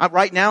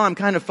 Right now I'm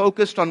kind of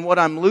focused on what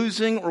I'm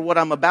losing or what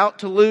I'm about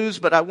to lose,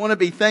 but I want to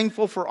be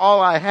thankful for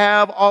all I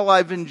have, all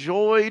I've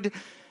enjoyed.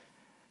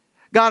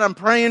 God, I'm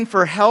praying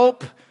for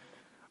help.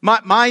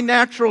 My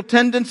natural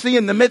tendency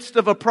in the midst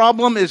of a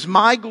problem is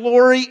my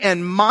glory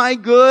and my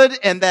good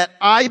and that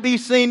I be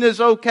seen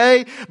as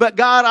okay. But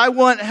God, I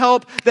want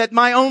help that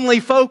my only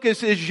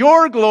focus is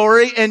your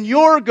glory and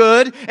your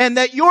good and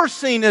that you're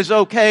seen as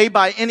okay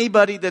by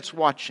anybody that's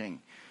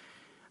watching.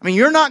 I mean,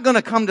 you're not going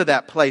to come to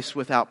that place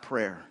without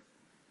prayer.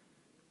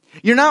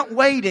 You're not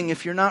waiting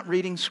if you're not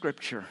reading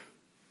Scripture.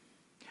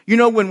 You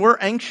know, when we're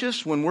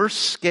anxious, when we're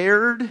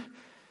scared,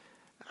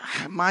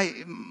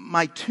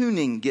 my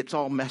tuning gets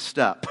all messed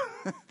up.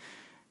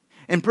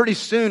 And pretty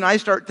soon I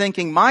start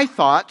thinking my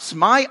thoughts,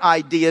 my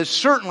ideas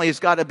certainly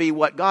has got to be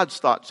what God's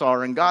thoughts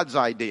are and God's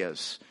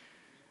ideas.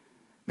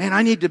 Man,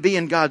 I need to be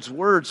in God's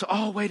words.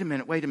 Oh, wait a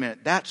minute.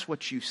 That's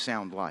what you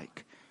sound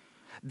like.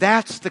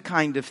 That's the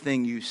kind of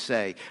thing you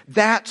say.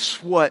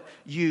 That's what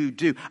you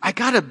do. I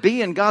got to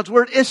be in God's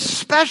Word,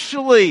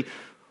 especially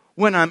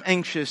when I'm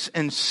anxious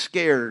and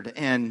scared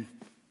and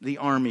the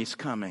army's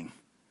coming.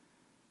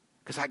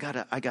 Because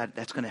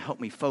that's going to help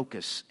me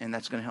focus and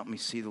that's going to help me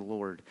see the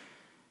Lord.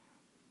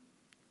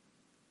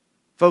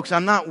 Folks,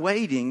 I'm not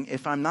waiting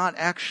if I'm not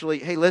actually,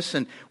 hey,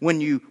 listen, when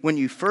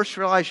you first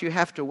realize you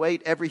have to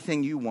wait,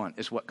 everything you want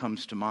is what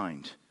comes to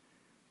mind.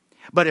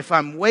 But if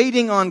I'm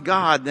waiting on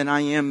God, then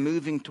I am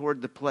moving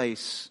toward the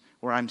place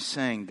where I'm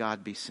saying,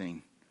 God be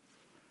seen.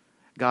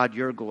 God,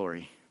 your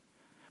glory.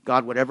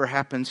 God, whatever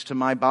happens to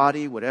my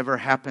body, whatever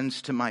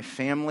happens to my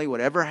family,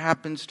 whatever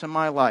happens to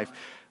my life,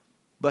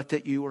 but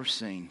that you are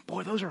seen.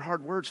 Boy, those are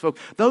hard words, folks.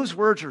 Those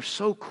words are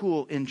so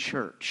cool in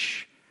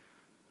church.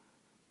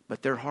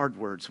 But they're hard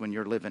words when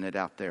you're living it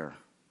out there,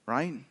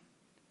 right?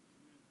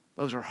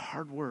 Those are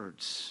hard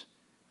words.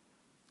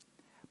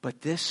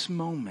 But this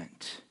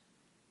moment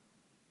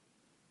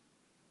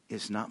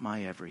is not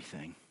my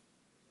everything.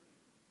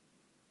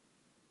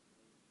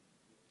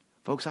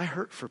 Folks, I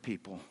hurt for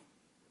people.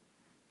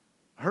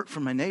 hurt for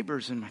my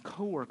neighbors and my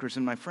coworkers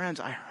and my friends.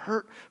 I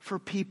hurt for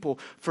people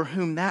for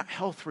whom that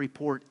health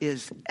report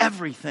is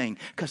everything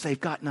because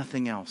they've got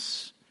nothing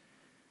else.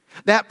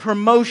 That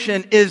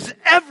promotion is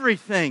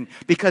everything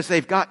because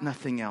they've got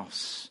nothing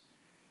else.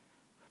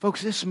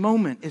 Folks, this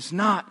moment is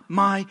not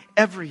my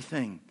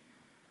everything.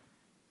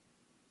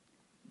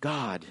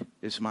 God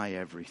is my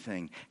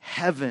everything.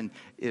 Heaven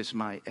is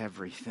my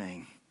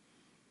everything.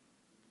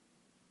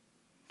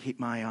 Keep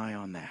my eye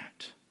on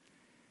that.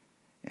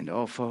 And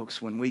oh,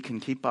 folks, when we can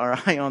keep our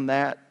eye on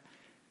that,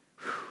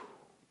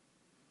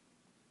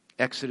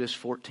 Exodus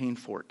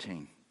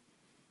 14:14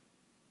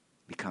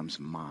 becomes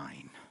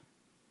mine.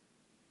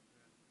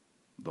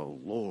 The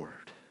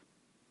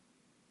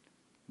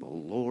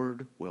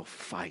Lord will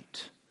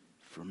fight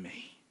for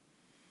me.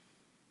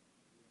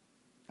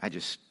 I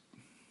just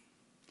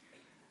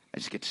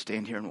get to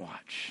stand here and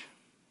watch.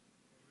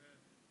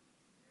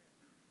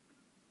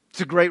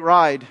 It's a great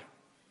ride.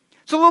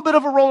 It's a little bit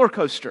of a roller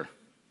coaster.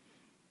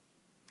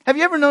 Have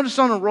you ever noticed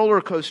on a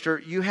roller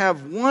coaster, you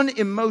have one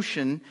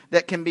emotion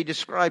that can be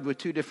described with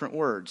two different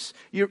words?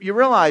 You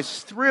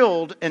realize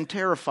thrilled and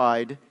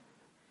terrified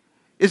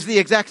is the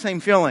exact same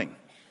feeling.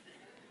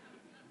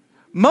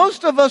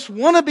 Most of us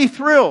want to be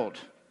thrilled.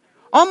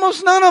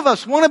 Almost none of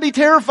us want to be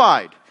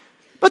terrified.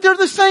 But they're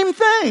the same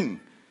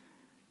thing.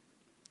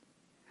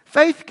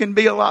 Faith can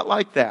be a lot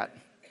like that.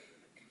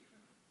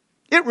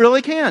 It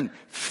really can.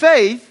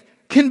 Faith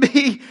can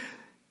be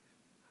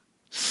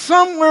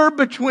somewhere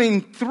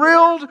between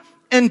thrilled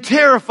and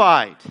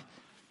terrified.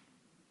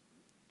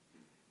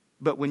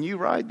 But when you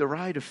ride the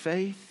ride of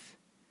faith,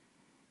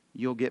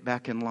 you'll get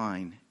back in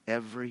line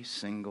every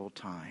single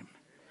time.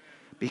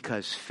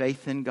 Because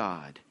faith in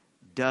God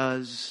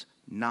does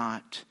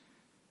not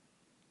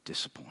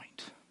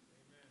disappoint.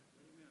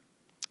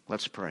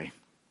 Let's pray.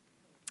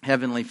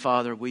 Heavenly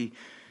Father, we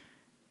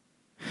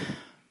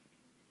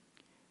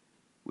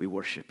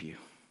worship you.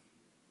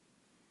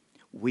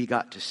 We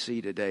got to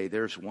see today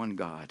there's one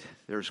God,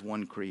 there's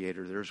one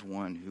Creator, there's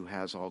one who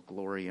has all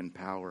glory and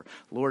power.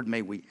 Lord,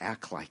 may we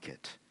act like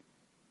it.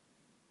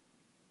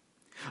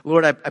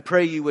 Lord, I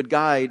pray you would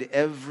guide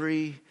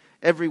every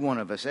one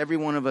of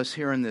us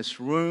here in this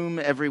room,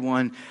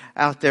 everyone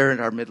out there at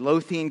our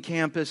Midlothian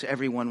campus,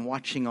 everyone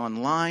watching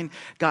online.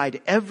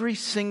 Guide every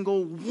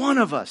single one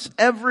of us,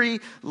 every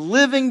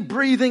living,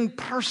 breathing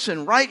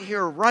person right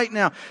here, right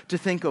now, to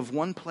think of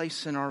one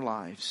place in our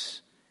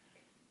lives.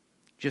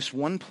 Just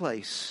one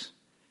place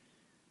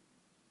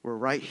where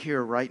right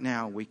here, right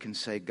now, we can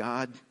say,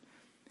 God,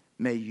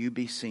 may you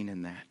be seen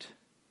in that.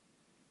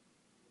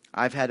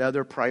 I've had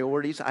other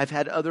priorities. I've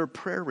had other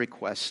prayer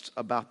requests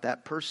about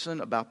that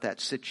person, about that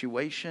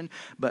situation.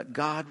 But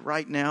God,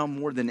 right now,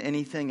 more than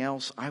anything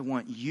else, I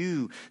want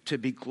you to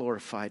be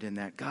glorified in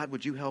that. God,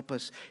 would you help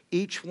us,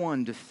 each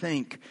one, to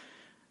think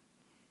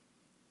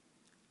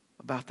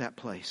about that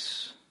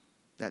place,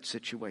 that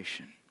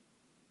situation.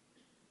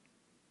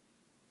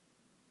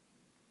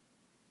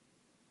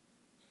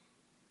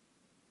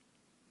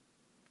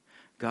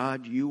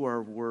 God, you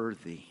are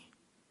worthy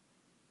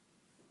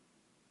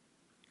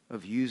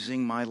of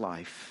using my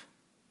life,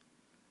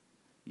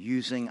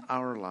 using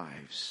our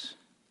lives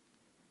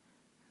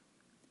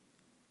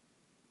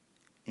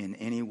in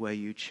any way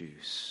you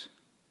choose.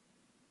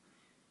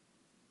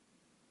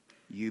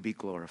 You be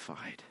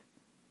glorified.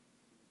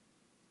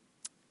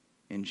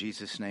 In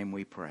Jesus' name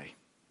we pray.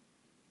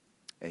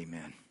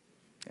 Amen.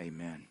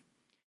 Amen.